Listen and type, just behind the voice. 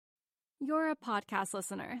You're a podcast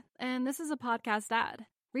listener, and this is a podcast ad.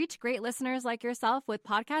 Reach great listeners like yourself with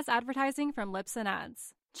podcast advertising from Lips and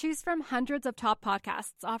Ads. Choose from hundreds of top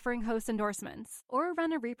podcasts offering host endorsements, or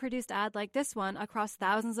run a reproduced ad like this one across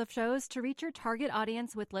thousands of shows to reach your target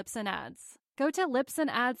audience with Lips and Ads. Go to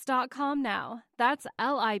lipsandads.com now. That's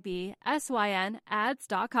LIBSYN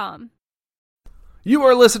ads.com. You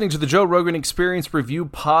are listening to the Joe Rogan Experience Review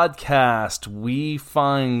Podcast. We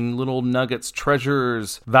find little nuggets,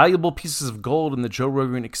 treasures, valuable pieces of gold in the Joe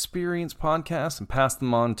Rogan Experience Podcast and pass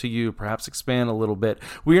them on to you, perhaps expand a little bit.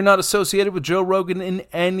 We are not associated with Joe Rogan in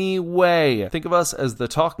any way. Think of us as the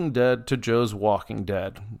Talking Dead to Joe's Walking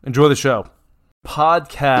Dead. Enjoy the show.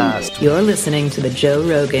 Podcast. You're listening to the Joe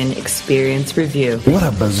Rogan Experience Review. What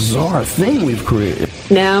a bizarre thing we've created.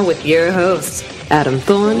 Now with your hosts, Adam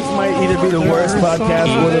Thorne. This might either be the worst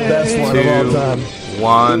podcast or the best one of all time.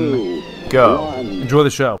 1, go. Enjoy the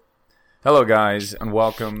show. Hello, guys, and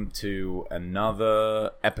welcome to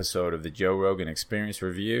another episode of the Joe Rogan Experience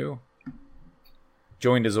Review.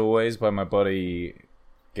 Joined as always by my buddy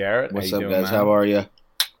Garrett. What's How you up, doing, guys? man? How are you?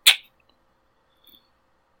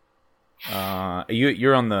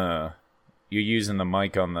 You're using the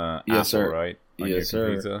mic on the Yes, Apple, sir. right? On Yes, your sir.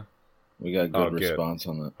 computer? We got Oh, good good. response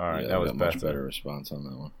on that. All right, yeah, that we was got much better. better response on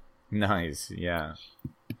that one. Nice, yeah.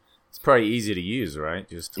 It's probably easy to use, right?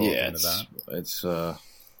 Just talking Yeah, to that. it's a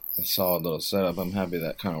solid little setup. I'm happy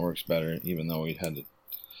that kind of works better, even though we had to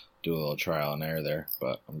do a little trial and error there.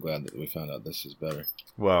 But I'm glad that we found out this is better.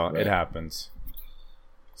 Well, Right. it happens.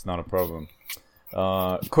 It's not a problem.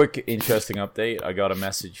 Quick, interesting update. I got a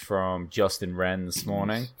message from Justin Wren this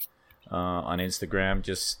morning on Instagram,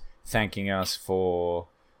 just thanking us for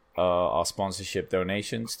our sponsorship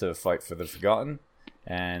donations to Fight for the Forgotten.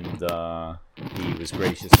 And he was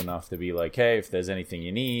gracious enough to be like, hey, if there's anything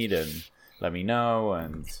you need, and let me know,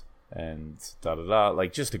 and da-da-da.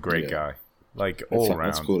 Like, just a great guy. Like, all around.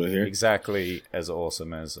 That's cool to hear. Exactly as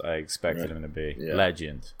awesome as I expected him to be. Yeah.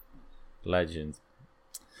 Legend.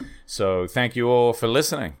 So thank you all for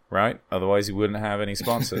listening, right? Otherwise we wouldn't have any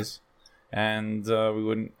sponsors and we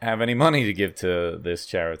wouldn't have any money to give to this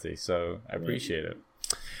charity. So I appreciate it.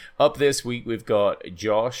 Up this week we've got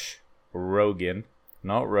Josh Rogan,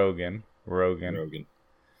 not Rogan, Rogan.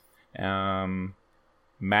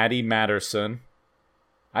 Matty Matterson.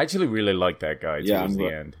 I actually really like that guy towards the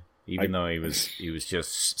end. Even though he was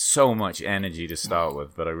just so much energy to start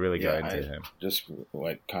with, but I really got into him. Just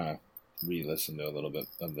like kind of re-listened to a little bit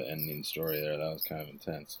of the ending story there. That was kind of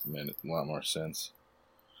intense. It made a lot more sense.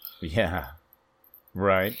 Yeah,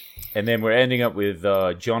 right. And then we're ending up with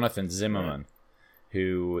Jonathan Zimmerman,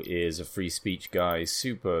 who is a free speech guy,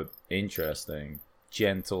 super interesting,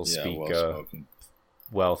 gentle speaker,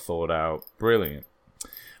 well thought out, brilliant.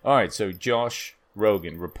 All right, so Josh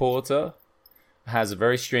Rogan, reporter, has a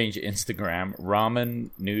very strange Instagram,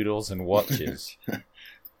 ramen, noodles, and watches.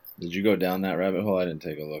 Did you go down that rabbit hole? I didn't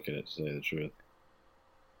take a look at it, to say the truth.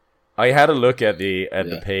 I had a look at the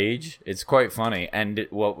page. It's quite funny, and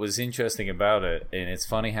what was interesting about it, and it's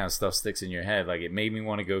funny how stuff sticks in your head. Like, it made me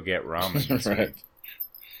want to go get ramen this Right. week.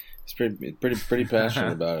 He's pretty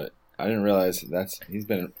passionate about it. I didn't realize he's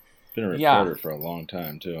been a reporter for a long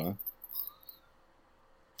time too, huh?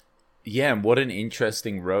 Yeah, and what an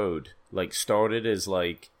interesting road. Like, started as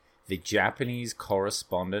like the Japanese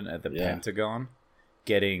correspondent at the Pentagon,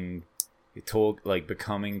 becoming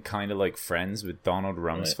kind of like friends with Donald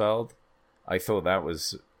Rumsfeld. Right. I thought that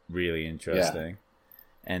was really interesting.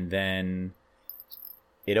 Yeah. And then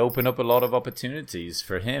it opened up a lot of opportunities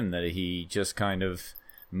for him that he just kind of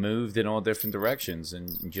moved in all different directions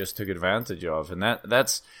and just took advantage of. And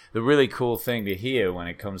that's the really cool thing to hear when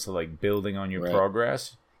it comes to like building on your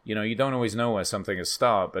progress. You know, you don't always know where something will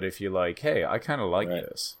start, but if you're like, hey, I kind of like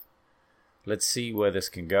this. Let's see where this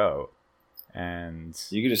can go. And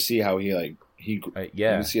you could just see how you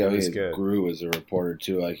can see how he grew as a reporter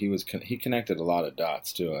too. Like he connected a lot of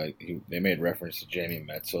dots too. Like they made reference to Jamie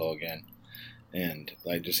Metzel again, and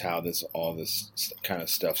like just how all this kind of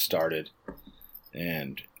stuff started.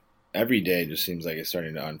 And every day just seems like it's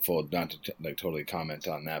starting to unfold. Not to like totally comment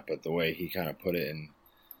on that, but the way he kind of put it in,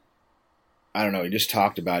 I don't know. He just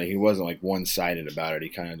talked about it. He wasn't like one-sided about it. He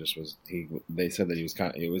kind of just was. They said that he was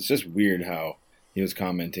kind of. It was just weird how he was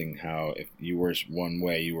commenting how if you were one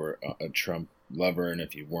way, you were a Trump lover, and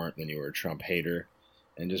if you weren't, then you were a Trump hater,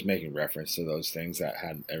 and just making reference to those things that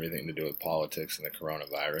had everything to do with politics and the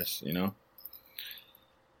coronavirus. You know.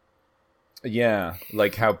 Yeah,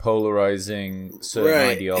 like how polarizing certain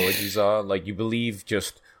ideologies are. Like you believe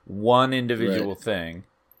just one individual thing,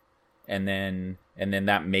 and then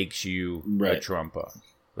that makes you a Trumper.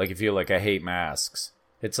 Like if you're like, I hate masks,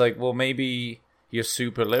 it's like, well, maybe you're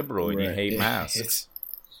super liberal and you hate masks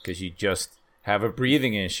because you just have a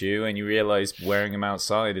breathing issue and you realize wearing them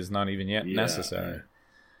outside is not even yet necessary.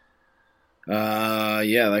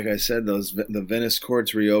 Like I said, the Venice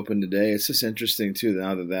courts reopened today. It's just interesting too.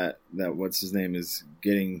 Now that what's his name is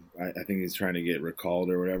getting, I think he's trying to get recalled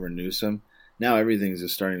or whatever, Newsom. Now everything's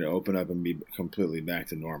just starting to open up and be completely back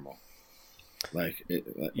to normal.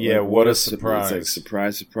 What a surprise! It's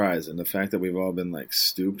like surprise, and the fact that we've all been like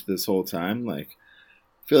stooped this whole time, like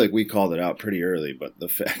I feel like we called it out pretty early, but the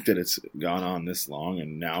fact that it's gone on this long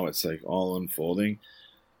and now it's like all unfolding.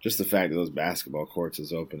 Just the fact that those basketball courts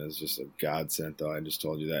is open is just a godsend, though. I just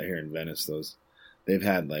told you that here in Venice, they've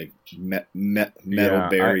had like metal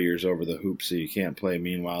barriers over the hoops so you can't play.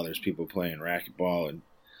 Meanwhile, there's people playing racquetball and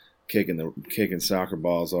kicking soccer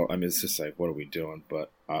balls. I mean, it's just like, what are we doing? But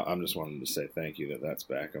I'm just wanting to say thank you that's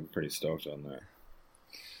back. I'm pretty stoked on that.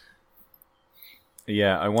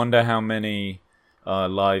 Yeah, I wonder how many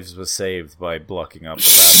lives were saved by blocking up the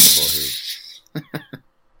basketball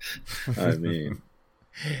hoops. I mean...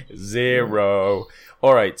 0.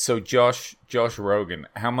 All right, so Josh Rogan,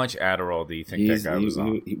 how much Adderall do you think that guy was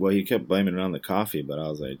on? He kept blaming it on the coffee, but I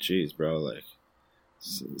was like, geez, bro, like,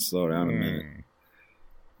 slow down a minute.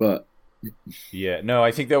 But yeah, no,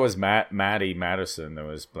 I think that was Matty Matterson that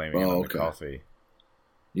was blaming it on the coffee.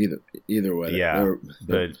 Either way, yeah.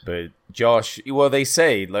 But Josh, well, they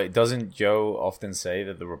say, like, doesn't Joe often say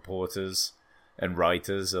that the reporters and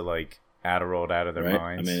writers are like Adderalled out of their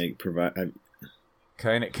minds? I mean, they provide.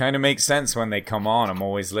 Kind of makes sense when they come on. I'm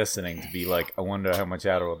always listening to be like, I wonder how much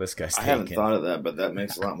Adderall this guy's taking. I haven't thought of that, but that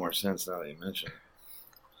makes a lot more sense now that you mention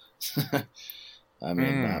it. I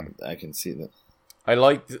mean, I can see that.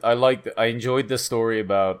 I enjoyed the story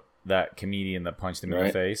about that comedian that punched him in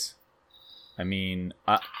the face. I mean,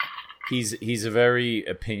 he's a very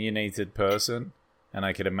opinionated person, and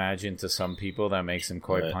I could imagine to some people that makes him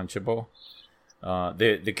quite punchable.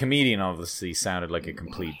 The comedian obviously sounded like a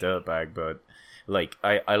complete dirtbag, but like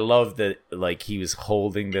I love that, like, he was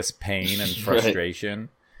holding this pain and frustration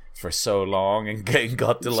for so long and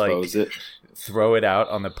got to like throw it out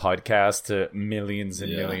on the podcast to millions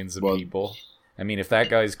and millions of people. I mean, if that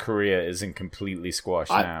guy's career isn't completely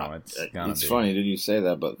squashed now, it's funny that you say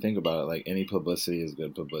that, but think about it. Like, any publicity is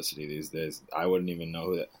good publicity these days. I wouldn't even know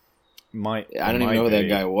who that. I don't even know who that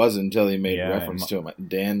guy was until he made reference to him,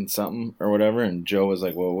 Dan something or whatever, and Joe was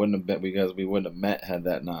like, "Well, it wouldn't have been because we wouldn't have met had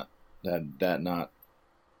that not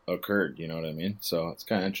occurred." You know what I mean? So it's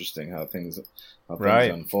kind of interesting how things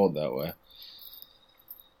unfold that way.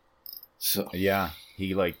 So yeah,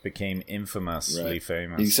 he like became infamously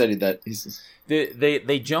famous. He said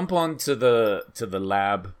they jump onto the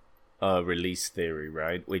lab release theory,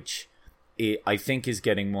 right? Which I think is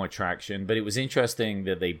getting more traction. But it was interesting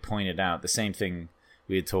that they pointed out the same thing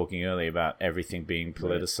we were talking earlier about everything being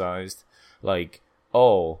politicized. Like,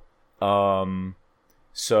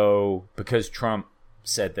 so because Trump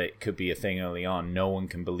said that it could be a thing early on, no one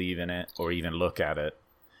can believe in it or even look at it,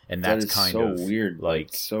 and that's kind of weird. Like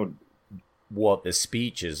so what the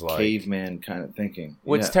speech is like, caveman kind of thinking.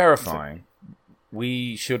 What's terrifying.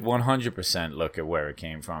 We should 100% look at where it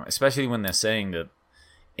came from, especially when they're saying that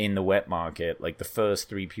in the wet market, like the first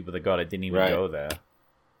 3 people that got it didn't even go there.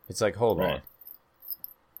 It's like, hold on.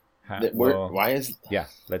 Why is? Yeah,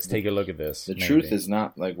 let's take a look at this. The truth is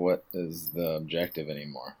not like what is the objective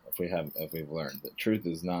anymore. If we've learned, the truth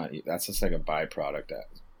is not. That's just like a byproduct.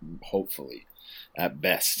 Hopefully, at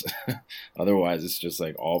best. Otherwise, it's just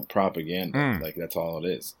like all propaganda. Like, that's all it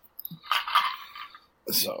is.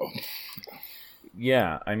 So,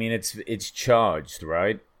 yeah, I mean, it's charged,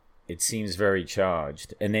 right? It seems very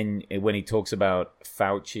charged. And then when he talks about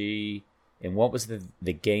Fauci and what was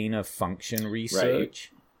the gain of function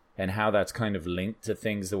research and how that's kind of linked to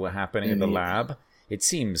things that were happening in the lab, it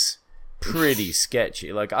seems pretty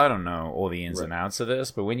sketchy. Like, I don't know all the ins and outs of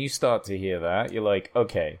this, but when you start to hear that, you're like,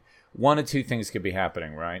 okay, one or two things could be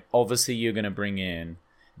happening, right? Obviously, you're going to bring in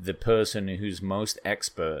the person who's most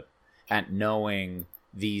expert at knowing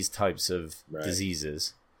these types of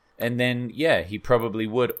diseases. And then, he probably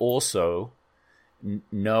would also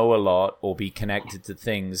know a lot or be connected to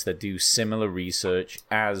things that do similar research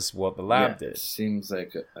as what the lab did. It seems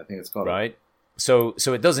like, I think it's called... Right? So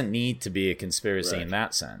it doesn't need to be a conspiracy in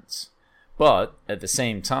that sense. But at the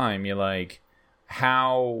same time, you're like,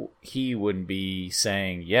 how he wouldn't be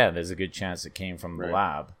saying, there's a good chance it came from the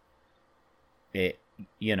lab. It,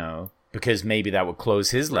 because maybe that would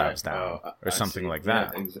close his labs down or something like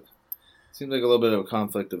that. Yeah, seems like a little bit of a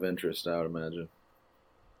conflict of interest, I would imagine.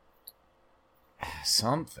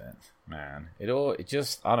 Something, man. It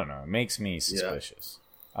just, I don't know. It makes me suspicious.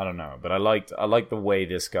 I don't know, but I liked the way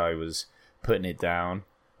this guy was putting it down.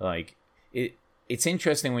 Like, it's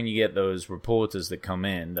interesting when you get those reporters that come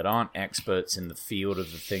in that aren't experts in the field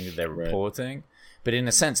of the thing that they're reporting, but in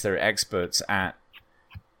a sense, they're experts at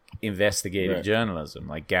investigative journalism,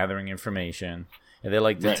 like gathering information, and they're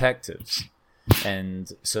like detectives.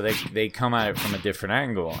 And so they come at it from a different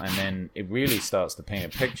angle, and then it really starts to paint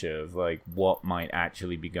a picture of like what might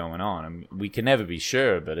actually be going on. I mean, we can never be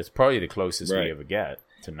sure, but it's probably the closest we ever get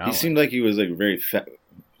to knowing. He seemed like he was like very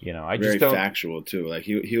I very just don't... factual too. Like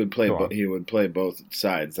he would play both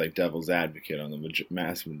sides, like devil's advocate on the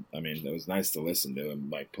mass. I mean, it was nice to listen to him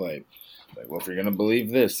like play. Like, well, if you're gonna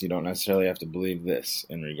believe this, you don't necessarily have to believe this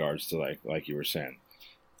in regards to like you were saying,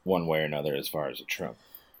 one way or another as far as a Trump.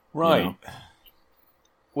 Right. You know?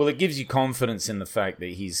 Well, it gives you confidence in the fact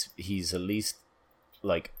that he's at least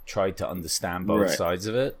like tried to understand both sides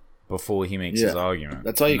of it before he makes his argument.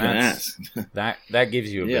 That's all you can ask. that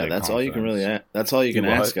gives you a bit of that's confidence. all you can really that's all you can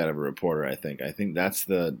ask out of a reporter, I think. I think that's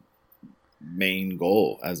the main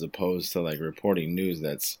goal, as opposed to like reporting news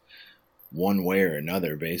that's one way or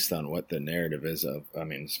another based on what the narrative is of, I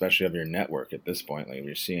mean, especially of your network at this point. Like if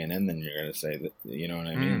you're CNN, then you're going to say that, you know what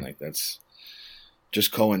I mean? Like that's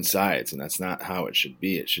just coincides, and that's not how it should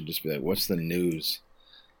be. It should just be like, what's the news?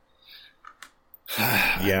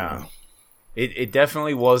 Yeah. It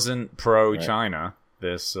definitely wasn't pro-China,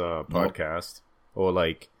 this podcast, or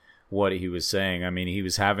like what he was saying. I mean, he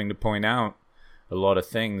was having to point out a lot of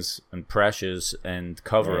things and pressures and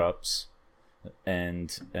cover-ups,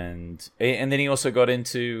 and then he also got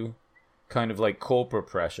into kind of like corporate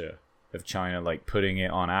pressure of China, like putting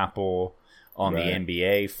it on Apple, on the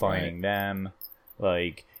NBA, fining them.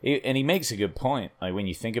 Like, and he makes a good point. Like, when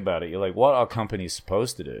you think about it, you're like, what are companies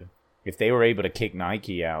supposed to do? If they were able to kick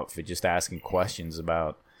Nike out for just asking questions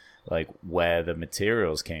about, like, where the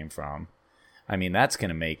materials came from, I mean, that's going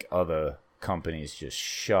to make other companies just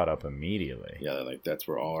shut up immediately. Yeah, like, that's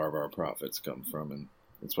where all of our profits come from, and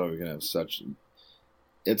that's why we can have such...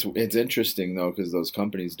 It's interesting, though, because those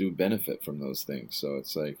companies do benefit from those things. So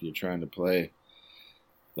it's like you're trying to play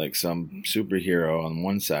like some superhero on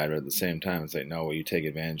one side, but at the same time, it's like, no, well, you take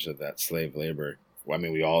advantage of that slave labor. Well, I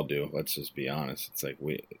mean, we all do. Let's just be honest. It's like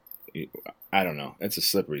I don't know. It's a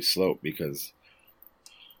slippery slope because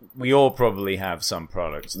we all probably have some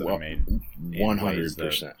products that are made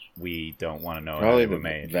 100%. We don't want to know probably how they were the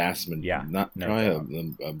made. Vast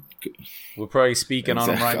we're probably speaking on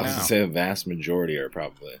them right now. I was going to say the vast majority are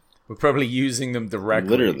probably. We're probably using them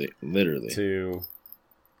directly. Literally. To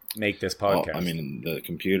make this podcast. I mean, the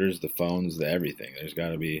computers, the phones, the everything. There's got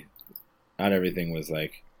to be... Not everything was,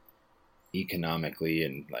 like, economically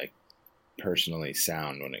and, like, personally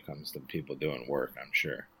sound when it comes to people doing work, I'm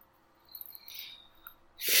sure.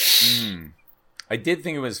 I did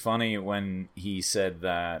think it was funny when he said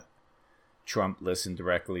that Trump listened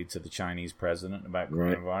directly to the Chinese president about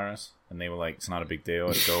coronavirus, and they were like, it's not a big deal,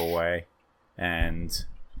 it'll go away. And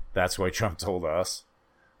that's why Trump told us.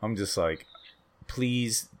 I'm just like,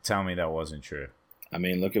 please tell me that wasn't true. I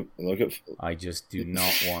mean, look at. I just do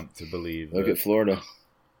not want to believe. Look at Florida.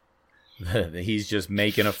 He's just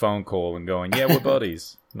making a phone call and going, "Yeah, we're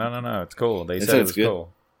buddies." No, it's cool. They said it was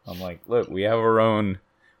cool. I'm like, look, we have our own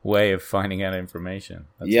way of finding out information.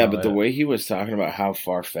 That's but the way he was talking about how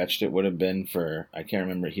far fetched it would have been for, I can't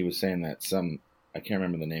remember. He was saying that I can't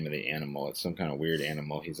remember the name of the animal. It's some kind of weird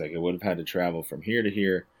animal. He's like, it would have had to travel from here to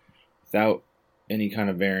here without any kind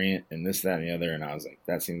of variant and this, that, and the other. And I was like,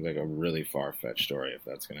 that seems like a really far-fetched story if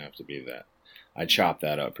that's going to have to be that. I chopped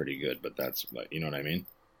that up pretty good, but that's, like, you know what I mean?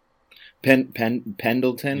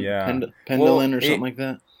 Pendleton? Yeah. Pendleton or something like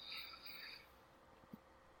that?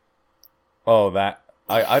 Oh, that...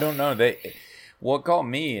 I don't know. What got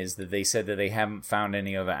me is that they said that they haven't found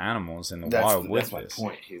any other animals in the wild with this. That's my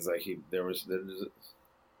point. He's like, there was...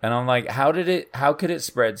 And I'm like, how could it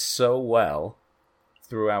spread so well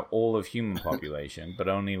throughout all of human population, but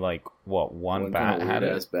only like one bat had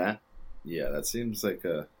it? Bat? Yeah, that seems like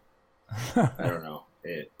a. I don't know.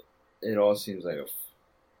 It all seems like a.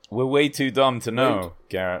 We're way too dumb to know,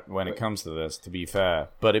 Garrett, when it comes to this. To be fair,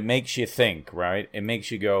 but it makes you think, right? It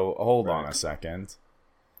makes you go, hold on a second.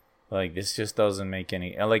 Like, this just doesn't make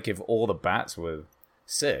any. Like, if all the bats were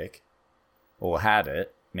sick or had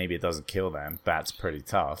it, maybe it doesn't kill them. Bats pretty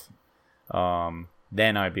tough.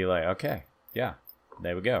 Then I'd be like, okay, yeah.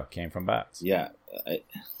 There we go. Came from bats. Yeah.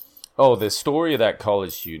 The story of that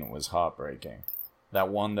college student was heartbreaking. That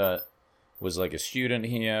one that was like a student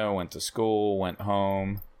here, went to school, went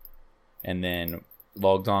home, and then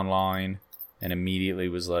logged online and immediately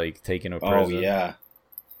was like taken to prison. Oh, yeah.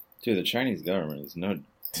 Dude, the Chinese government is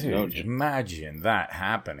imagine that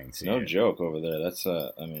happening to you. No joke over there. That's,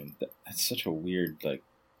 that's such a weird, like,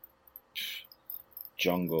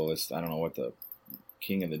 jungle. I don't know what the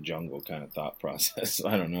king of the jungle kind of thought process.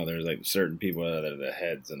 I don't know. There's like certain people that are the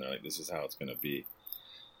heads, and they're like, this is how it's going to be.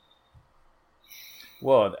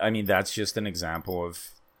 Well, I mean, that's just an example of,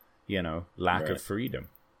 lack of freedom.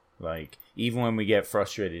 Like, even when we get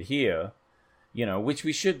frustrated here, which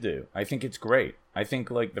we should do. I think it's great. I think,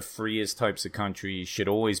 like, the freest types of countries should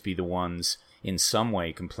always be the ones in some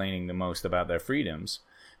way complaining the most about their freedoms,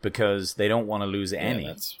 because they don't want to lose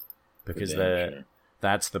any. Because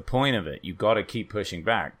that's the point of it. You got to keep pushing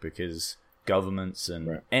back, because governments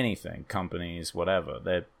and anything, companies,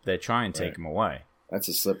 whatever, they're trying to take them away. That's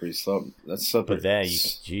a slippery slope. That's slippery. But there,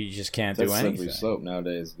 you just can't do anything. That's a slippery slope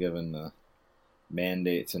nowadays, given the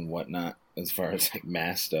mandates and whatnot. As far as like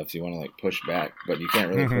mass stuff, you want to like push back, but you can't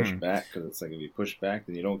really push back, because it's like if you push back,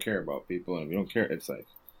 then you don't care about people, and if you don't care, it's like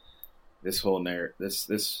this whole narrative.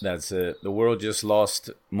 This. That's it. The world just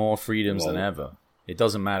lost more freedoms than ever. It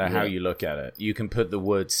doesn't matter how you look at it. You can put the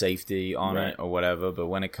word safety on it or whatever, but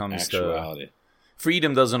when it comes to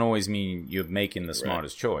freedom, doesn't always mean you're making the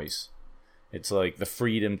smartest choice. It's like the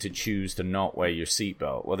freedom to choose to not wear your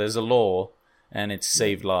seatbelt. Well, there's a law, and it's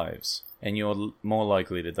saved lives, and you're more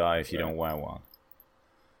likely to die if you don't wear one.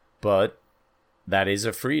 But that is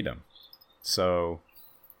a freedom. So,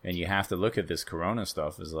 and you have to look at this corona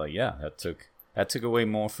stuff as like, that took away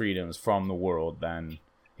more freedoms from the world than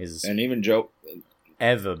is. And even Joe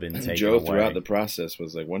ever been taken Joe away. Throughout the process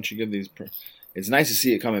was like, once you give these, it's nice to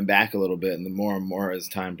see it coming back a little bit, and the more and more as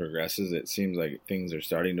time progresses, it seems like things are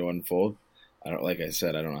starting to unfold. Like I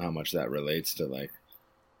said, I don't know how much that relates to like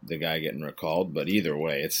the guy getting recalled, but either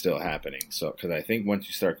way, it's still happening. So, because I think once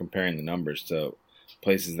you start comparing the numbers to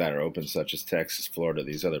places that are open, such as Texas, Florida,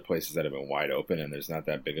 these other places that have been wide open, and there's not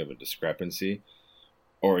that big of a discrepancy,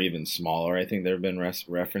 or even smaller, I think there have been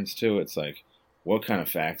reference to. It's like, what kind of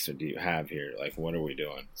facts do you have here? Like, what are we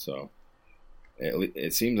doing? So,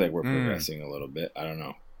 it seems like we're progressing a little bit. I don't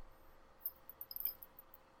know.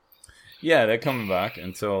 Yeah, they're coming back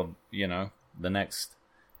until, the next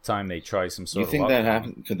time they try some sort of. You think that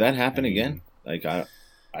happen? Could that happen again? Like, I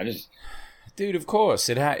just. Dude, of course.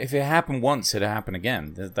 If it happened once, it'll happen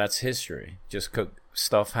again. That's history. Just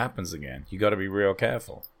stuff happens again. You got to be real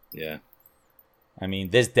careful. Yeah. I mean,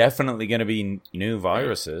 there's definitely going to be new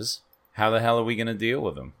viruses. How the hell are we going to deal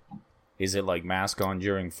with them? Is it like mask on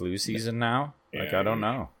during flu season now? Like, I don't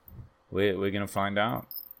know. We're going to find out.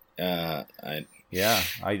 I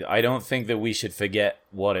don't think that we should forget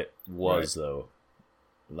what it was, though.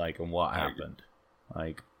 Like, and what happened.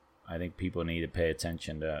 Like, I think people need to pay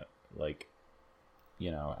attention to, like,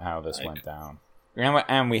 how this went down.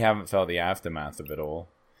 And we haven't felt the aftermath of it all.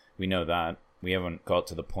 We know that. We haven't got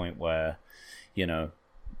to the point where, the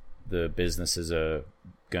businesses are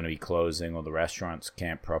going to be closing, or the restaurants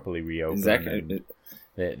can't properly reopen. Exactly.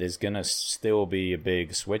 There's going to still be a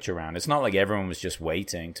big switch around. It's not like everyone was just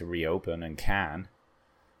waiting to reopen and can.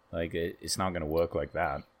 Like, it's not going to work like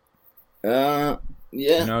that. Yeah.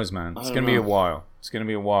 Who knows, man? It's going to be a while. It's going to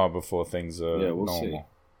be a while before things are we'll normal. See.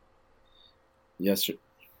 Yes, sir.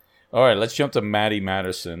 All right, let's jump to Matty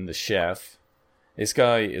Matterson, the chef. This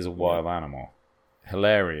guy is a wild animal.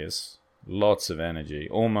 Hilarious. Lots of energy.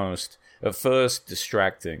 Almost, at first,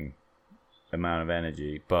 distracting amount of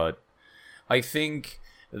energy. But I think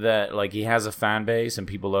that, like, he has a fan base and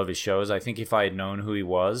people love his shows. I think if I had known who he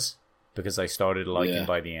was, because I started liking him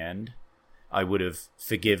by the end, I would have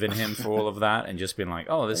forgiven him for all of that and just been like,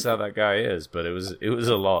 "Oh, this is how that guy is." But it was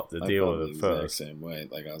a lot to deal with at first. Same way.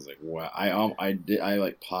 Like, I was like, "Wow!" I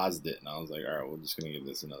like paused it and I was like, "All right, we're just gonna give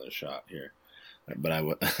this another shot here." But I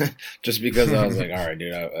would just because I was like, "All right,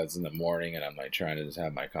 dude," it's in the morning and I'm like trying to just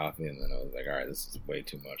have my coffee, and then I was like, "All right, this is way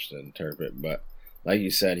too much to interpret." But like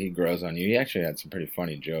you said, he grows on you. He actually had some pretty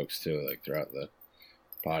funny jokes too, like throughout the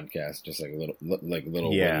podcast, just like little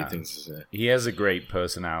witty things to say. He has a great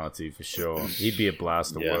personality for sure. He'd be a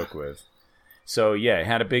blast to work with. So yeah,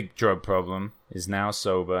 had a big drug problem, is now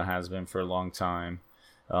sober, has been for a long time.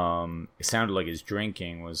 It sounded like his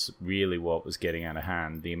drinking was really what was getting out of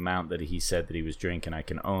hand. The amount that he said that he was drinking, I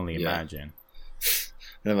can only imagine.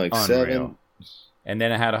 And like Unreal. 7. And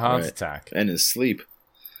then I had a heart attack. And his sleep.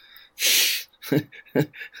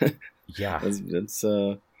 Yeah.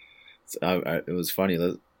 It was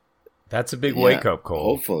funny. That's a big wake-up call.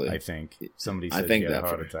 Hopefully. I think. Somebody said he had a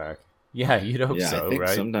heart attack. Yeah, you'd hope so, I think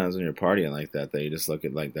right? Sometimes when you're partying like that, you just look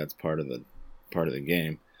at like that's part of the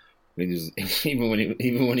game. I mean, even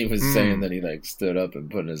when he was saying that he like stood up and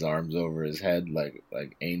put his arms over his head like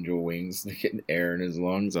angel wings, getting air in his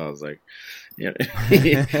lungs, I was like, yeah,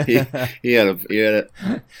 he had a.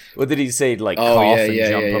 What did he say? Like cough and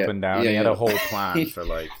jump up and down. He had a whole plan for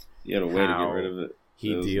like. He had a way to get rid of it.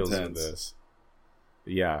 he deals intense. with this.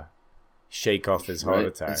 Yeah. Shake off his heart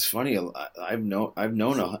attack. It's funny. I've known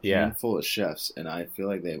a handful of chefs, and I feel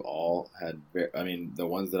like they've all had. I mean, the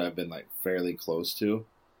ones that I've been like fairly close to.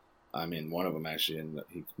 I mean, one of them actually,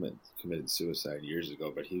 he committed suicide years ago.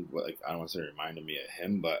 But he, like, I don't want to say it reminded me of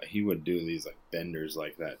him, but he would do these like benders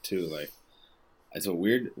like that too. Like, it's a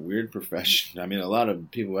weird profession. I mean, a lot of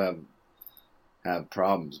people have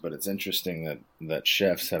problems, but it's interesting that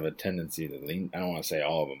chefs have a tendency to lean. I don't want to say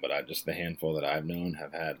all of them, but just the handful that I've known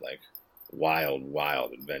have had like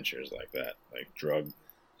wild adventures like that, like drug.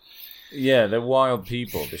 Yeah, they're wild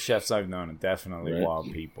people. The chefs I've known are definitely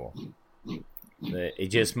wild people. It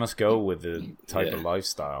just must go with the type of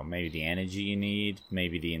lifestyle. Maybe the energy you need,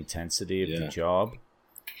 maybe the intensity of the job.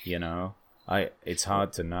 You know, it's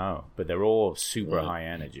hard to know, but they're all super high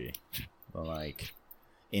energy, like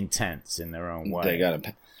intense in their own way. They got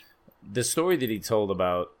the story that he told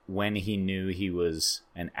about when he knew he was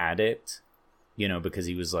an addict. You know, because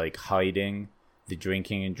he was like hiding the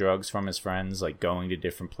drinking and drugs from his friends, like going to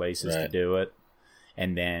different places to do it.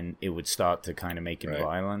 And then it would start to kind of make him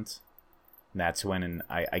violent. That's when,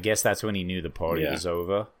 I guess that's when he knew the party was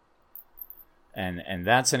over. And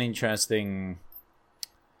that's an interesting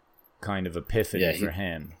kind of epiphany for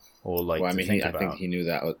him. Or like, I think he knew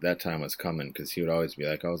that time was coming, because he would always be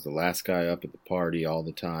like, I was the last guy up at the party all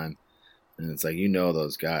the time. And it's like,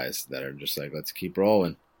 those guys that are just like, let's keep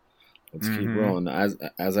rolling. Let's keep rolling. As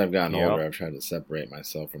I've gotten older, I've tried to separate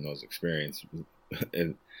myself from those experiences.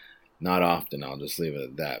 And not often. I'll just leave it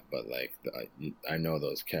at that. But like, I know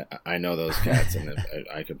those cats, and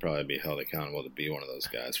I could probably be held accountable to be one of those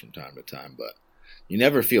guys from time to time. But you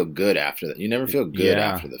never feel good after that. You never feel good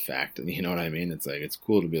after the fact. And you know what I mean? It's like, it's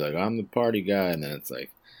cool to be like, I'm the party guy, and then it's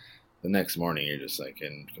like the next morning you're just like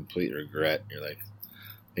in complete regret. You're like,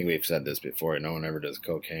 I think we've said this before. No one ever does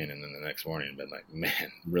cocaine, and then the next morning, been like,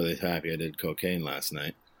 "Man, really happy I did cocaine last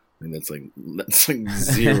night." And that's like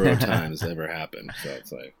 0 times ever happened. So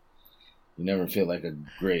it's like you never feel like a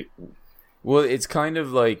great. Well, it's kind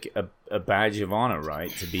of like a badge of honor,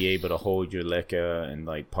 right? To be able to hold your liquor and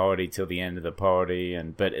like party till the end of the party,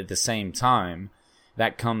 but at the same time,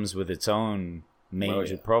 that comes with its own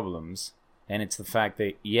major problems, and it's the fact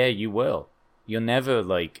that you'll never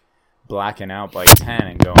like blacking out by 10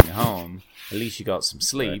 and going home. At least you got some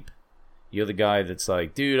sleep. You're the guy that's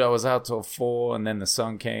like, dude, I was out till 4, and then the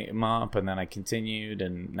sun came up, and then I continued,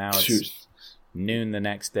 and now it's noon the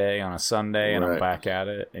next day on a Sunday, and I'm back at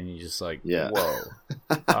it, and you're just like, whoa.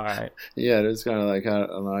 All right. Yeah, it's kind of like, I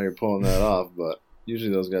don't know how you're pulling that off, but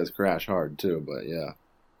usually those guys crash hard too, but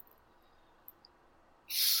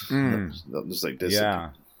just like this. Yeah.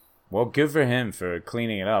 Well, good for him for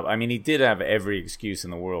cleaning it up. I mean, he did have every excuse in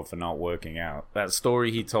the world for not working out. That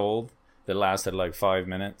story he told that lasted like 5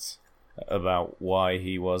 minutes about why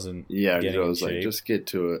he wasn't getting in shape, like, just get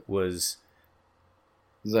to it. He's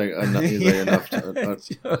like, enough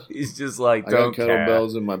to... he's just like, I got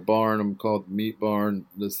kettlebells in my barn. I'm called the meat barn,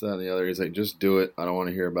 this, that, and the other. He's like, just do it. I don't want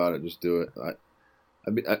to hear about it. Just do it.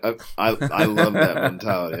 I love that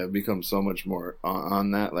mentality. I've become so much more on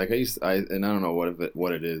that. Like and I don't know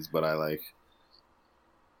what it is, but I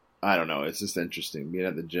don't know. It's just interesting being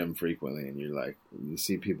at the gym frequently, and you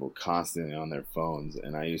see people constantly on their phones,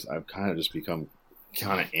 and I've kind of just become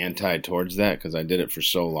kind of anti towards that, because I did it for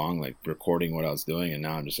so long, like recording what I was doing, and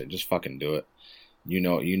now I'm just like, just fucking do it. You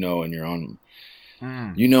know in your own.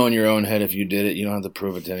 You know in your own head if you did it. You don't have to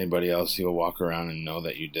prove it to anybody else. You'll walk around and know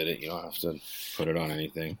that you did it. You don't have to put it on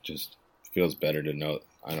anything. Just feels better to know.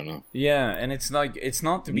 I don't know. Yeah, and it's like, it's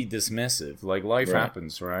not to be dismissive. Like, life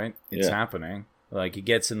happens, right? It's happening. Like, it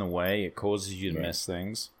gets in the way. It causes you to miss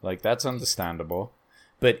things. Like, that's understandable.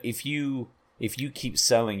 But if you keep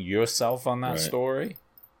selling yourself on that story,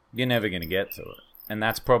 you're never going to get to it. And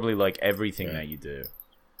that's probably like everything that you do.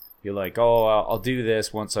 You're like, oh, I'll do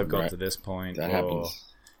this once I've got to this point. That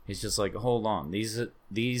happens. It's just like, hold on.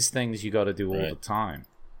 These things you got to do all the time.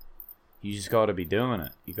 You just got to be doing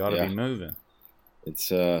it. You got to be moving.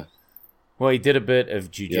 It's Well, he did a bit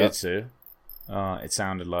of jiu-jitsu. It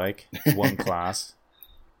sounded like one class,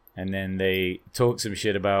 and then they talked some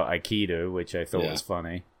shit about Aikido, which I thought was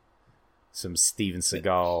funny. Some Steven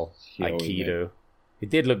Seagal Aikido.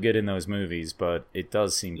 It did look good in those movies, but it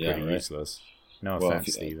does seem pretty useless. No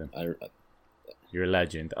offense, Steven. You're a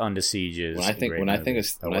legend. Under Siege is when I think of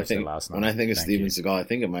Steven Seagal, I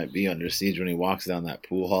think it might be Under Siege when he walks down that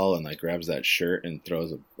pool hall and like grabs that shirt and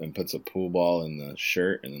puts a pool ball in the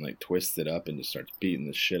shirt and then like twists it up and just starts beating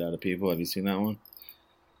the shit out of people. Have you seen that one?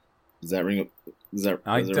 Does that ring a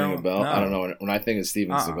bell? I don't know. When I think of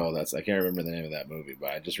Steven Seagal, I can't remember the name of that movie, but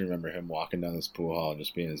I just remember him walking down this pool hall and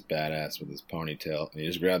just being this badass with his ponytail. And he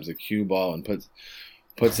just grabs a cue ball and puts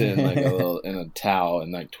it in like in a towel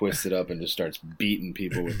and like twists it up and just starts beating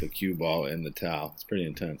people with the cue ball in the towel. It's pretty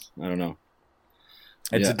intense. I don't know.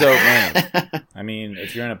 It's a dope man. I mean,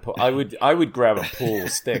 if you're in a pool, I would grab a pool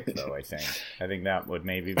stick though. I think that would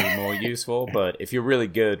maybe be more useful. But if you're really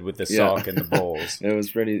good with the sock and the balls, it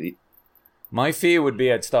was pretty. My fear would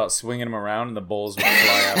be I'd start swinging them around and the balls would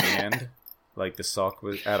fly out the end, like the sock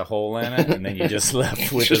had a hole in it, and then you just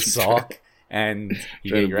left with the sock and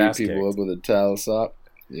you get your ass kicked. People up with a towel sock.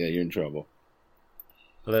 Yeah, you're in trouble.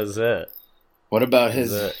 That's it. What about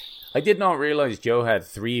his? I did not realize Joe had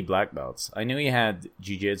 3 black belts. I knew he had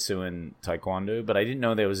jiu-jitsu and taekwondo, but I didn't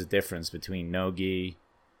know there was a difference between no-gi,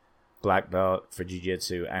 black belt for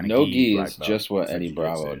jiu-jitsu, and no-gi is just what Eddie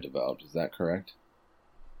Bravo developed. Is that correct?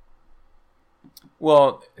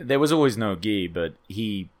 Well, there was always no-gi, but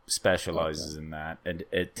he specializes in that. And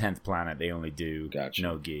at 10th Planet, they only do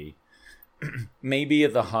no-gi. Maybe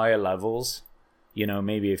at the higher levels,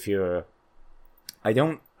 maybe if you're... I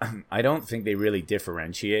don't think they really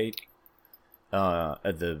differentiate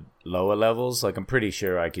at the lower levels. Like, I'm pretty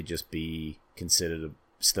sure I could just be considered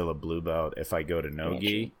still a blue belt if I go to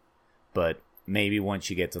no-gi. Gotcha. But maybe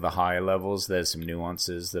once you get to the higher levels, there's some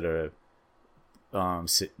nuances that are,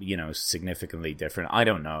 significantly different. I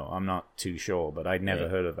don't know. I'm not too sure, but I'd never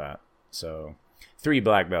heard of that. So 3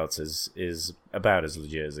 black belts is about as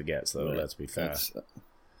legit as it gets, though. Right. Let's be fair.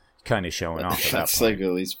 Kind of showing off at that point. That's like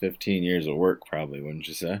at least 15 years of work, probably, wouldn't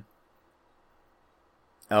you say?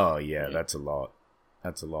 Oh, yeah, that's a lot.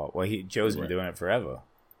 Well, Joe's been doing it forever.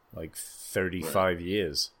 Like 35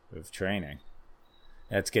 years of training.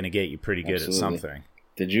 That's going to get you pretty good at something.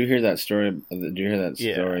 Did you hear that story?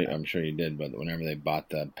 Yeah. I'm sure you did, but whenever they bought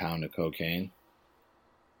that pound of cocaine.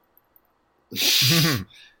 I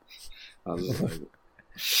was like...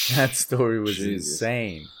 That story was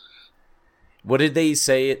insane. What did they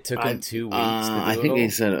say it took them 2 weeks to do I think they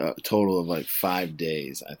said a total of like 5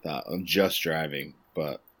 days, I thought, of just driving.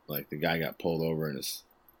 But like the guy got pulled over in his...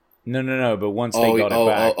 No, but once they got it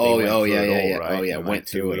back, yeah, went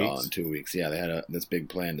through it all in 2 weeks. Yeah, they had this big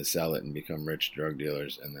plan to sell it and become rich drug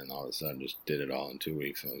dealers, and then all of a sudden just did it all in 2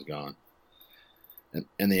 weeks and it was gone.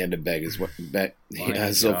 And they had to beg his...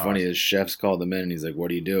 It's so funny, his chefs called him in and he's like, "What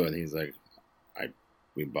do you do?" And he's like,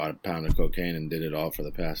 "We bought a pound of cocaine and did it all for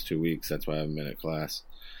the past 2 weeks. That's why I haven't been at class."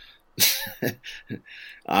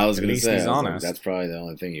 I was going to say, that's probably the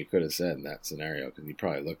only thing you could have said in that scenario, because he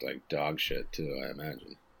probably looked like dog shit too, I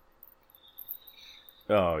imagine.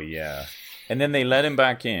 Oh, yeah. And then they let him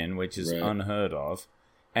back in, which is unheard of.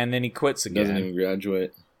 And then he quits again. Doesn't even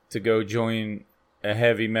graduate. To go join a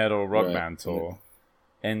heavy metal rock band tour.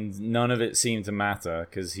 And none of it seemed to matter,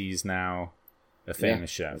 because he's now a famous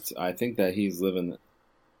chef. I think that he's living...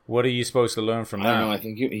 What are you supposed to learn from that? I don't know. I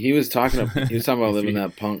think he was talking about living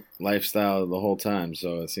that punk lifestyle the whole time,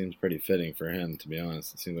 so it seems pretty fitting for him, to be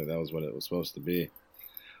honest. It seems like that was what it was supposed to be.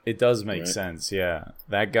 It does make sense, yeah.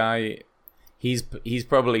 That guy, he's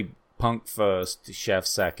probably punk first, chef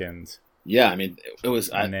second. Yeah, I mean, it was...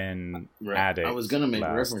 then addict I was going to make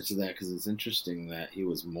last. reference to that, because it's interesting that he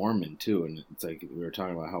was Mormon, too, and it's like we were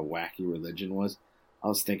talking about how wacky religion was. I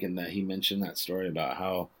was thinking that he mentioned that story about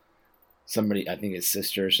how somebody, I think his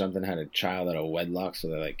sister or something, had a child out of wedlock, so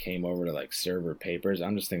they like came over to like serve her papers.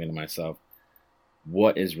 I'm just thinking to myself,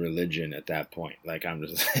 what is religion at that point? Like, I'm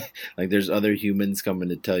just like, there's other humans coming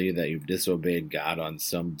to tell you that you've disobeyed God on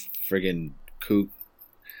some friggin' kook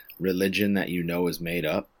religion that you know is made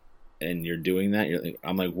up, and you're doing that.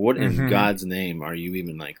 I'm like, what in God's name are you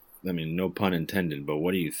even like? I mean, no pun intended, but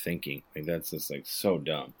what are you thinking? Like, that's just like so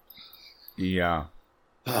dumb. Yeah.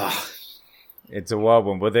 It's a wild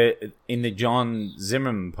one. But in the John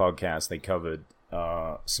Zimmerman podcast, they covered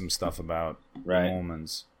some stuff about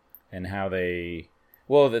Mormons and how they...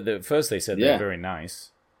 Well, first they said they're very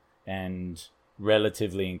nice and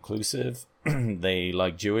relatively inclusive. They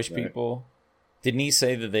like Jewish people. Didn't he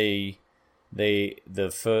say that the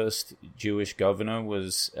first Jewish governor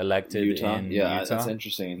was elected in Utah? Yeah, that's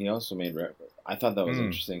interesting. And he also made... I thought that was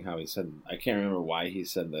interesting how he said... I can't remember why he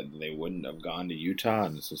said that they wouldn't have gone to Utah,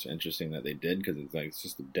 and it's just interesting that they did, because it's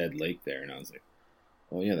just a dead lake there, and I was like,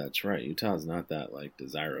 well, yeah, that's right. Utah's not that, like,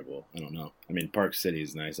 desirable. I don't know. I mean, Park City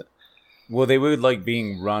is nice. Well, they would like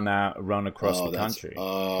being run across the country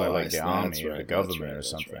by like the army or the government or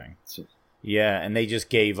something. Yeah, and they just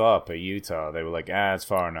gave up at Utah. They were like, it's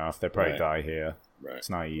far enough. They'll probably die here. Right. It's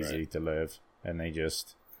not easy to live. And they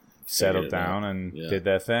just settled down and did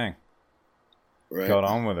their thing. Got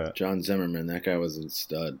on with it. John Zimmerman, that guy was a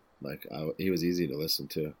stud. Like he was easy to listen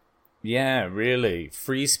to. Yeah, really.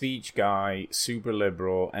 Free speech guy, super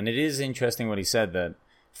liberal. And it is interesting what he said, that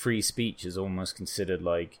free speech is almost considered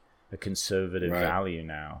like a conservative value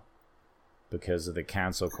now because of the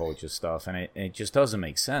cancel culture stuff. And it just doesn't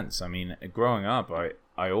make sense. I mean, growing up,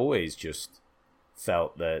 I always just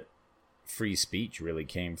felt that free speech really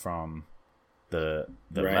came from the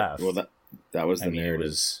left. Well, that was the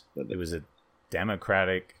narrative. It was a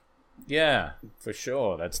democratic... Yeah, for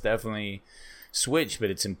sure. That's definitely switched, but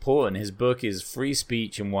it's important. His book is Free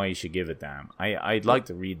Speech and Why You Should Give a Damn. I'd like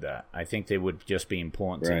to read that. I think they would just be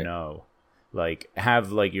important to know. Like,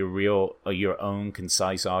 have like your own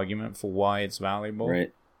concise argument for why it's valuable.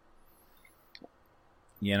 Right.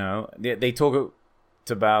 You know, they talk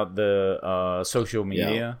about the social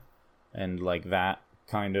media and like that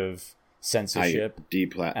kind of censorship.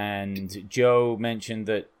 And Joe mentioned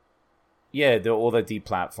that. Yeah, all the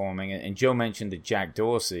deplatforming, and Joe mentioned that Jack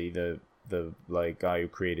Dorsey, the like guy who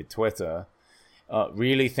created Twitter,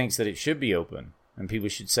 really thinks that it should be open and people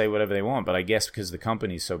should say whatever they want. But I guess because the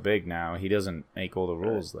company's so big now, he doesn't make all the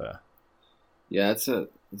rules there. Yeah, it's an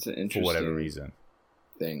interesting for whatever reason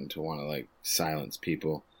thing to want to like silence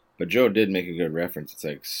people. But Joe did make a good reference. It's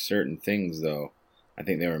like certain things though. I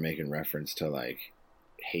think they were making reference to like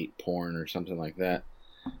hate porn or something like that.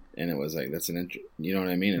 And it was like you know what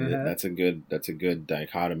I mean? And that's a good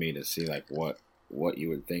dichotomy to see like what you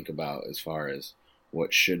would think about as far as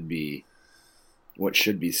what should be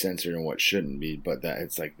censored and what shouldn't be. But that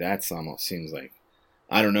it's like that's almost seems like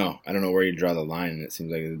I don't know where you draw the line, and it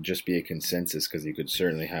seems like it would just be a consensus because you could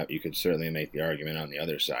certainly make the argument on the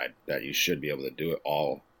other side that you should be able to do it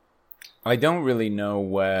all. I don't really know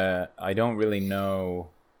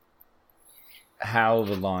how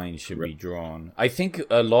the line should be drawn. I think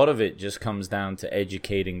a lot of it just comes down to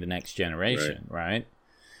educating the next generation, right?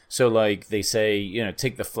 So like they say, you know,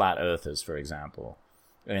 take the flat earthers, for example.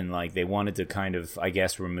 And like they wanted to kind of, I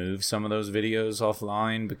guess, remove some of those videos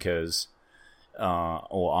offline because, or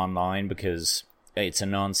online because it's a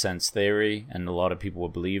nonsense theory and a lot of people were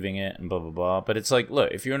believing it and blah, blah, blah. But it's like,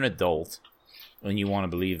 look, if you're an adult and you want to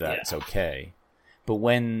believe that, it's okay. But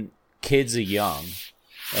when kids are young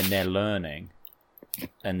and they're learning,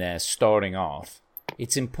 and they're starting off,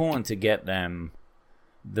 it's important to get them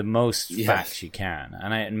the most facts you can.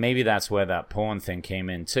 And maybe that's where that porn thing came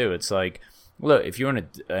in too. It's like, look, if you're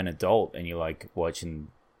an adult and you like watching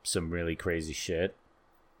some really crazy shit,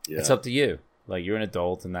 it's up to you. Like, you're an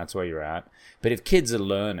adult and that's where you're at. But if kids are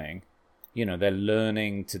learning, you know, they're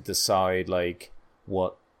learning to decide like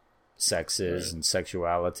what sex is and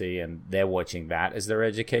sexuality, and they're watching that as their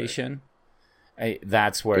education.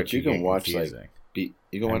 That's where you can watch confusing. Like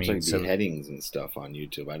you can watch like beheadings and stuff on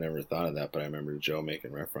YouTube. I never thought of that, but I remember Joe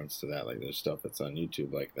making reference to that. Like there's stuff that's on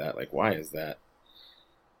YouTube like that. Like why is that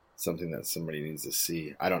something that somebody needs to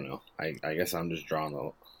see? I don't know. I guess I'm just drawing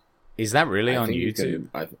the. Is that really on YouTube?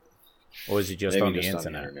 Or is it just on the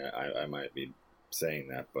internet? I might be saying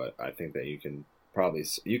that, but I think that you can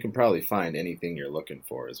probably find anything you're looking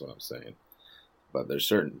for. Is what I'm saying. But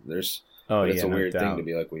it's a weird thing to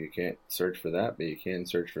be like, well, you can't search for that, but you can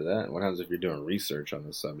search for that. And what happens if you're doing research on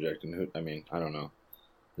the subject? And I don't know.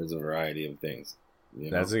 There's a variety of things.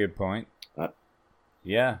 That's a good point.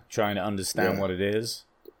 Yeah, trying to understand what it is.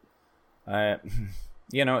 In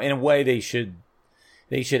a way, they should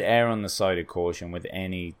err on the side of caution with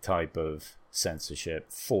any type of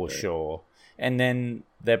censorship, for sure. And then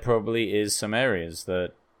there probably is some areas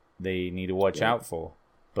that they need to watch out for.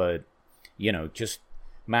 But, just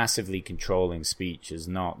massively controlling speech is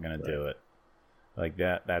not going to do it. Like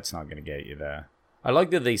that's not going to get you there. I like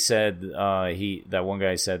that they said that one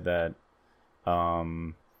guy said that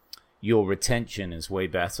your retention is way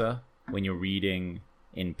better when you're reading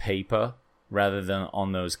in paper rather than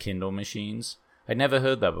on those Kindle machines. I'd never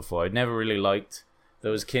heard that before. I'd never really liked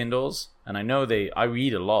those Kindles, and I know I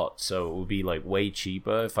read a lot, so it would be like way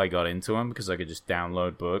cheaper if I got into them because I could just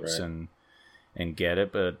download books and get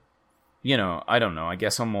it. But I don't know. I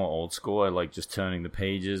guess I'm more old school. I like just turning the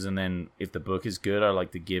pages, and then if the book is good, I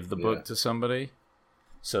like to give the book to somebody.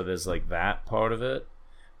 So there's like that part of it.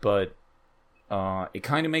 But it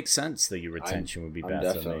kind of makes sense that your retention would be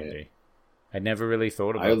better, maybe. I'd never really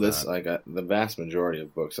thought about that. The vast majority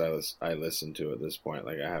of books I listen to at this point.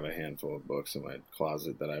 Like I have a handful of books in my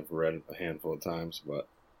closet that I've read a handful of times, but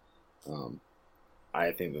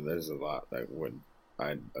I think that there's a lot that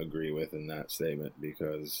I'd agree with in that statement,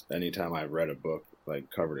 because anytime I've read a book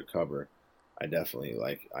like cover to cover, I definitely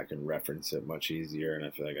I can reference it much easier, and I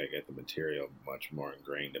feel like I get the material much more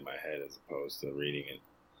ingrained in my head as opposed to reading it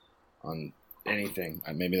on anything.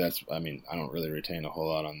 I don't really retain a whole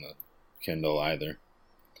lot on the Kindle either.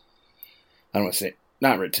 I don't want to say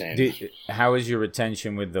not retained. How is your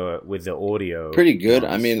retention with the audio? Pretty good.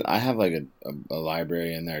 I mean, I have like a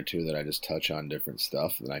library in there too that I just touch on different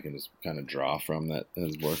stuff that I can just kind of draw from that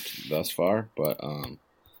has worked thus far. But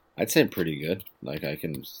I'd say pretty good. Like I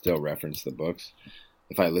can still reference the books.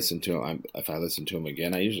 If I listen to them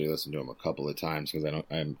again, I usually listen to them a couple of times because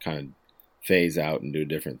I'm kind of phase out and do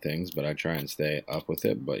different things, but I try and stay up with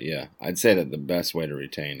it. But yeah, I'd say that the best way to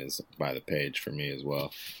retain is by the page for me as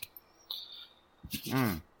well.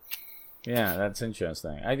 Yeah, that's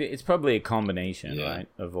interesting. It's probably a combination, right,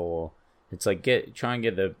 of all. It's like try and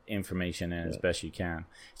get the information in as best you can.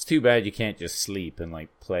 It's too bad you can't just sleep and like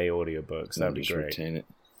play audiobooks. That'd be great. Retain it.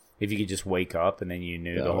 If you could just wake up and then you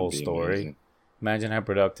knew the whole story. Amazing. Imagine how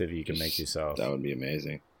productive you can make yourself. That would be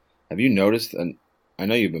amazing. Have you noticed? And I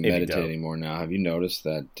know you've been meditating more now. Have you noticed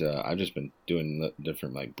that I've just been doing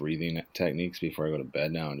different like breathing techniques before I go to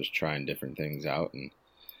bed now, and just trying different things out. And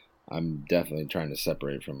I'm definitely trying to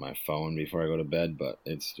separate from my phone before I go to bed, but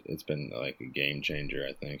it's been like a game changer,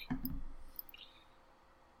 I think.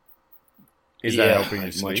 Is that helping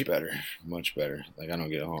you sleep? Much better. Like I don't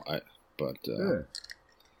get home,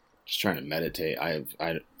 just trying to meditate.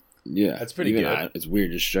 That's pretty good. It's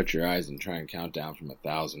weird. Just shut your eyes and try and count down from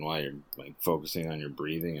 1,000 while you're like focusing on your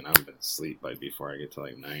breathing, and I've been asleep like before I get to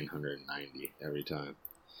like 990 every time.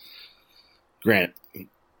 Granted,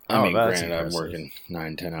 I'm working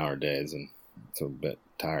 9-10 hour days, and it's a bit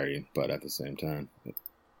tiring, but at the same time,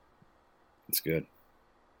 it's good.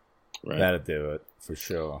 Right? That'll do it for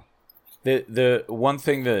sure. The one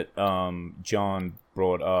thing that John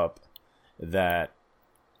brought up that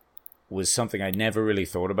was something I never really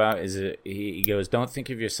thought about is he goes, don't think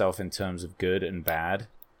of yourself in terms of good and bad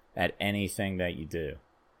at anything that you do,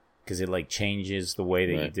 because it like changes the way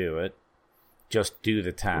that you do it. Just do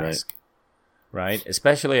the task, right?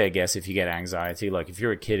 Especially, I guess, if you get anxiety, like if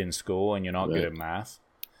you're a kid in school and you're not good at math,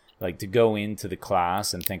 like to go into the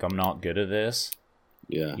class and think I'm not good at this,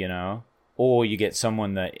 you know, or you get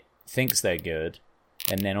someone that thinks they're good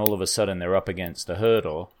and then all of a sudden they're up against a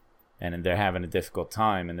hurdle and they're having a difficult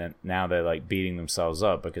time, and then now they're like beating themselves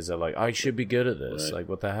up because they're like, I should be good at this. Like,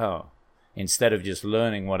 what the hell? Instead of just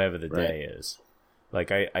learning whatever the day is.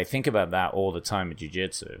 Like, I think about that all the time at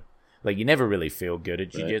jiu-jitsu. Like, you never really feel good at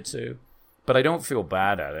jiu-jitsu, but I don't feel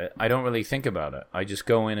bad at it. I don't really think about it. I just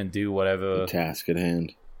go in and do whatever the task at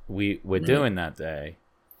hand we're doing that day.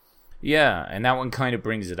 Yeah, and that one kind of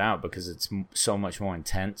brings it out because it's so much more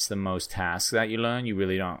intense than most tasks that you learn. You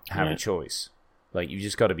really don't have a choice. Like, you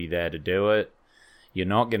just got to be there to do it. You're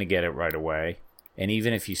not going to get it right away. And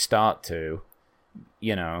even if you start to,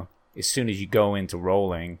 you know, as soon as you go into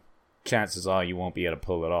rolling, chances are you won't be able to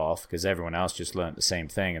pull it off because everyone else just learned the same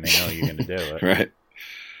thing and they know you're going to do it. Right.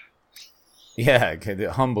 Yeah, it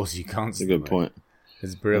humbles you constantly. That's a good point.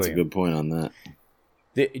 It's brilliant. That's a good point on that.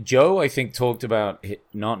 Joe, I think, talked about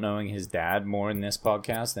not knowing his dad more in this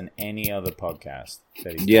podcast than any other podcast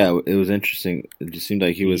that he did. It was interesting. It just seemed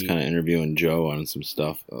like he was kind of interviewing Joe on some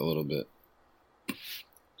stuff a little bit.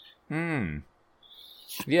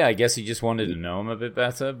 Yeah, I guess he just wanted to know him a bit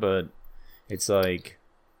better, but it's like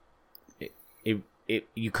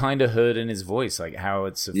you kind of heard in his voice like how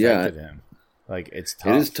it's affected him. Like, it's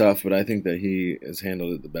tough. It is tough, but I think that he has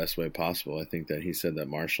handled it the best way possible. I think that he said that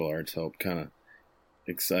martial arts helped kind of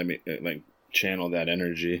excite me, like channel that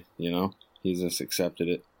energy, you know? He's just accepted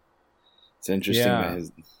it. It's interesting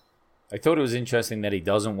that I thought it was interesting that he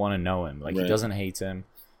doesn't want to know him. Like, he doesn't hate him,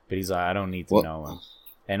 but he's like, I don't need to know him.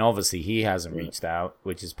 And obviously he hasn't reached out,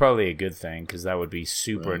 which is probably a good thing because that would be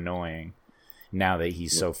super annoying now that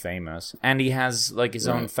he's so famous. And he has, like, his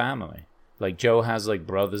own family. Like, Joe has, like,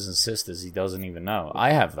 brothers and sisters he doesn't even know.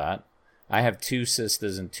 I have that. I have 2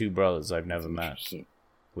 sisters and 2 brothers I've never met.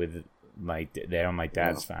 They're on my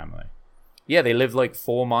dad's family. Yeah, they live like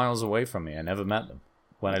 4 miles away from me. I never met them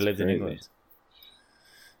when I lived in England.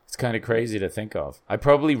 It's kind of crazy to think of. I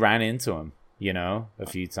probably ran into them, you know, a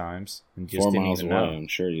few times and just 4 didn't miles even away. know. I'm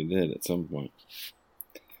sure you did at some point.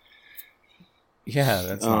 Yeah,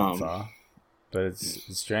 that's not far, but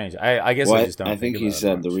it's strange. I guess I just don't. I think he about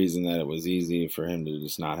said it the reason that it was easy for him to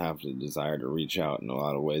just not have the desire to reach out in a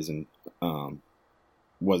lot of ways, and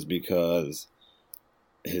was because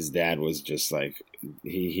his dad was just like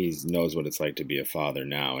he knows what it's like to be a father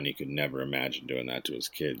now, and he could never imagine doing that to his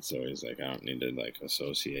kids. So he's like, I don't need to like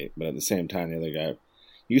associate. But at the same time, the other guy,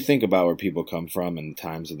 you think about where people come from and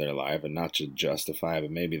times of their life, and not to justify,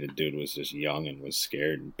 but maybe the dude was just young and was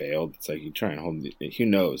scared and bailed. It's like you try and hold. Who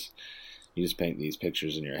knows? You just paint these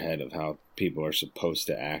pictures in your head of how people are supposed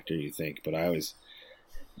to act, or you think. But I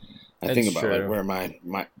think about like where my.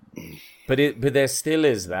 But there still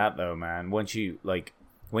is that though, man. Once you like.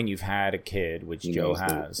 when you've had a kid, which Joe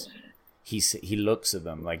has, he looks at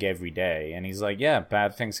them like every day, and he's like, yeah,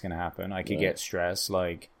 bad things can happen. I could get stressed,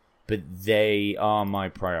 like, but they are my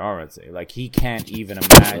priority. Like, he can't even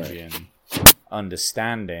imagine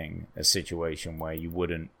understanding a situation where you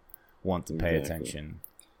wouldn't want to pay attention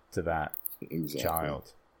to that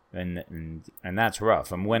child, and that's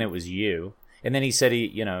rough. And when it was you, and then he said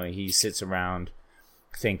he sits around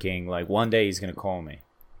thinking like one day he's gonna call me,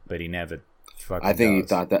 but he never fucking I think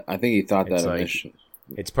does. he thought that like, initially.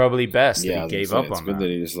 It's probably best that he gave up on that. It's good that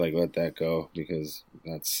he just like let that go, because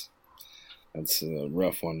that's a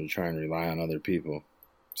rough one to try and rely on other people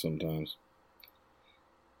sometimes.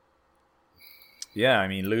 Yeah, I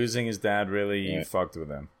mean, losing his dad really fucked with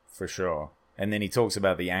him, for sure. And then he talks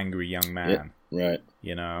about the angry young man. Yeah, right.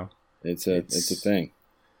 You know? It's a thing.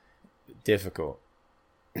 Difficult.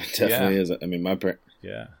 It definitely is. I mean,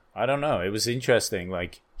 yeah. I don't know. It was interesting.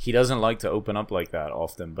 Like, he doesn't like to open up like that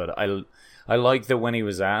often, but I like that when he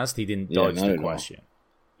was asked, he didn't dodge the question.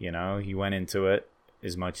 You know, he went into it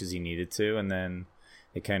as much as he needed to, and then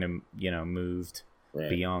it kind of, moved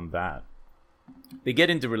beyond that. They get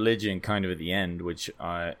into religion kind of at the end, which,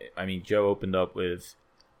 I mean, Joe opened up with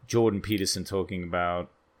Jordan Peterson talking about,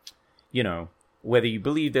 whether you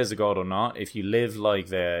believe there's a God or not, if you live like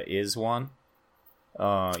there is one,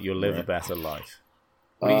 you'll live a better life.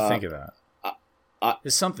 What do you think of that?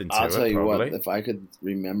 There's something to it, I'll tell you probably. what, if I could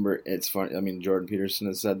remember, it's funny, I mean, Jordan Peterson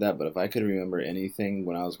has said that, but if I could remember anything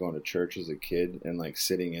when I was going to church as a kid and, like,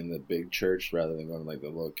 sitting in the big church rather than going to, like, the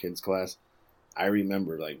little kids' class, I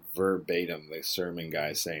remember, like, verbatim, the sermon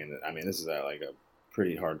guy saying that, I mean, this is at, like, a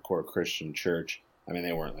pretty hardcore Christian church. I mean,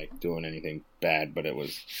 they weren't, like, doing anything bad, but it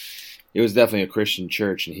was definitely a Christian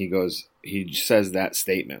church, and he says that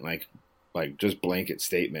statement, like just blanket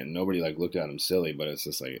statement, and nobody, like, looked at him silly, but it's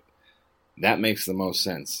just, like, that makes the most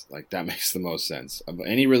sense. Like, that makes the most sense. Of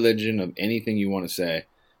any religion, of anything you want to say,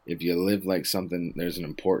 if you live like something, there's an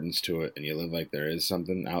importance to it, and you live like there is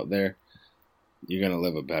something out there, you're going to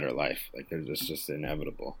live a better life. Like, there's just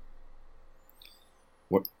inevitable.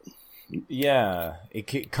 What? Yeah,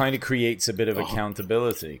 it kind of creates a bit of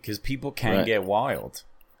accountability, because people can get wild.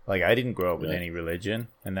 Like, I didn't grow up with any religion,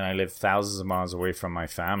 and then I lived thousands of miles away from my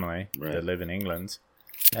family that live in England.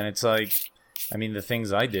 And it's like, I mean, the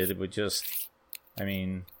things I did were just, I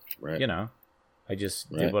mean, I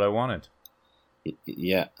just did what I wanted.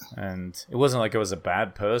 Yeah. And it wasn't like I was a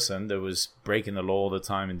bad person that was breaking the law all the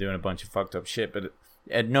time and doing a bunch of fucked up shit. But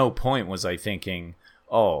at no point was I thinking,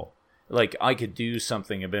 like, I could do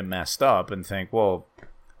something a bit messed up and think, well,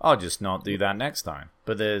 I'll just not do that next time.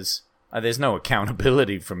 But there's no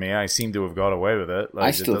accountability for me. I seem to have got away with it. Like,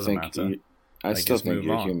 I still think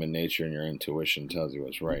your human nature and your intuition tells you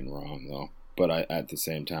what's right and wrong, though. But at the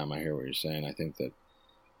same time, I hear what you're saying. I think that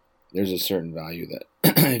there's a certain value that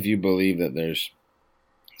if you believe that there's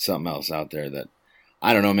something else out there that,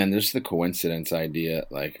 I don't know, man, there's the coincidence idea.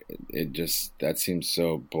 Like, that seems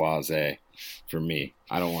so blasé for me.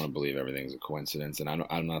 I don't want to believe everything's a coincidence, and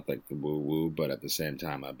I'm not like the woo-woo, but at the same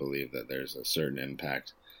time, I believe that there's a certain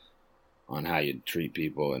impact on how you treat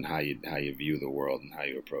people and how you view the world and how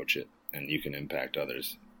you approach it, and you can impact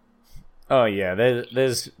others. Oh yeah,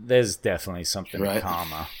 there's definitely something to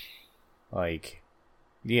karma. Like,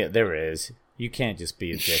 yeah, there is. You can't just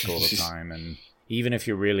be a dick all the time, and even if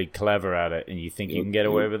you're really clever at it and you think you can get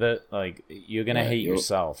away with it, like, you're gonna hate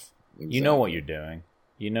yourself. Exactly. You know what you're doing.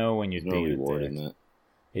 You know when you're being a dick.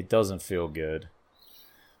 It doesn't feel good.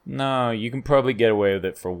 No, you can probably get away with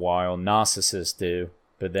it for a while. Narcissists do,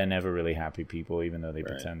 but they're never really happy people, even though they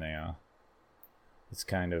pretend they are. It's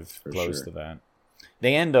kind of close to that.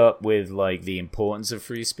 They end up with, like, the importance of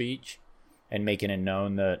free speech and making it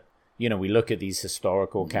known that, we look at these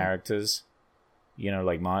historical characters,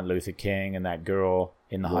 like Martin Luther King and that girl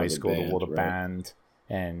in the high school that wore the band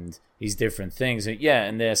and these different things.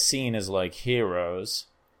 And they're seen as, like, heroes.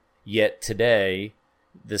 Yet today,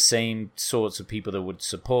 the same sorts of people that would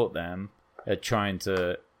support them are trying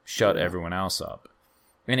to shut everyone else up.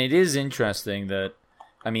 And it is interesting that,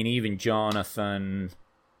 I mean, even Jonathan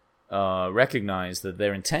recognized that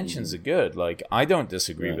their intentions are good. Like, I don't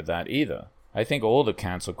disagree with that either. I think all the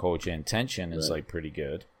cancel culture intention is, like, pretty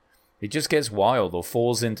good. It just gets wild or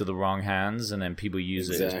falls into the wrong hands, and then people use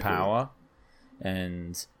it as power.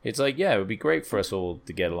 And it's like, yeah, it would be great for us all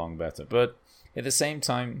to get along better. But at the same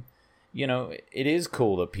time, it is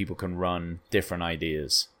cool that people can run different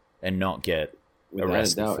ideas and not get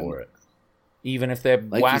arrested for it. Even if they're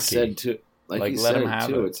wacky. You said too, like you let said them have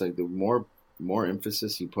too, it. It's like the more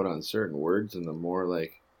emphasis you put on certain words, and the more,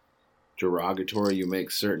 like, derogatory you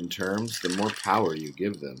make certain terms, the more power you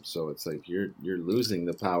give them. So it's like you're losing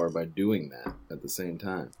the power by doing that at the same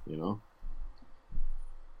time, you know?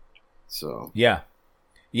 So yeah,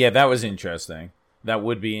 that was interesting. That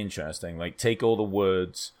would be interesting. Like, take all the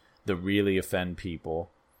words that really offend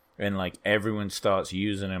people, and like everyone starts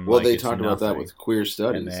using them. Well, like they talked about that with queer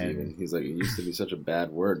studies. then, even he's like, it used to be such a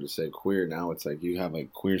bad word to say queer. Now it's like you have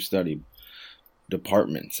like queer study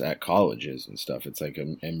departments at colleges and stuff. It's like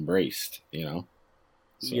embraced, you know.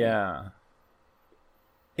 So. Yeah.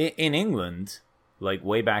 In England, like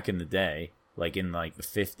way back in the day, like in like the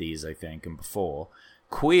 50s, I think, and before,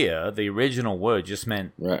 queer, the original word just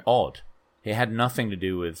meant odd. It had nothing to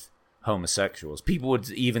do with homosexuals. People would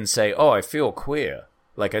even say, "Oh, I feel queer.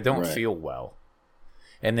 Like, I don't feel well."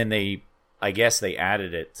 And then I guess they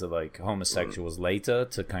added it to like homosexuals later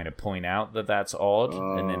to kind of point out that that's odd.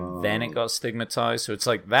 And then it got stigmatized. So it's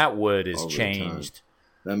like that word is changed.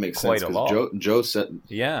 That makes quite sense. A lot. Joe said,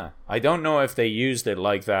 yeah. I don't know if they used it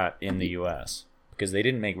like that in the U.S. because they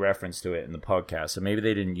didn't make reference to it in the podcast. So maybe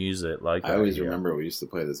they didn't use it like that. I always remember we used to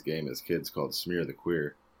play this game as kids called Smear the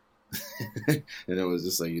Queer. And it was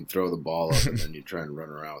just like you'd throw the ball up and then you'd try and run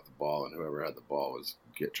around with the ball, and whoever had the ball was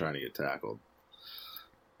trying to get tackled.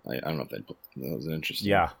 I don't know if that was an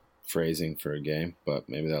interesting phrasing for a game, but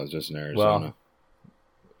maybe that was just in Arizona. Well,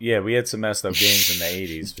 yeah, we had some messed up games in the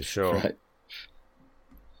 80s for sure. Right.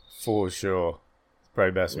 For sure. It's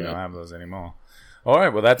probably best we don't have those anymore. All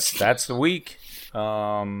right, well that's the week.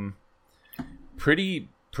 Pretty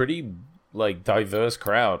like diverse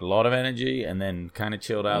crowd, a lot of energy, and then kind of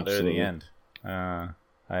chilled out there at the end.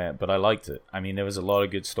 But I liked it. I mean, there was a lot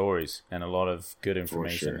of good stories and a lot of good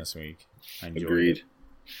information this week. I enjoyed it.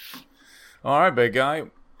 All right, big guy.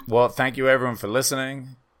 Well, thank you everyone for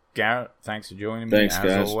listening. Garrett, thanks for joining me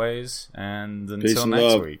as always. And until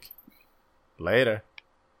next week. Later.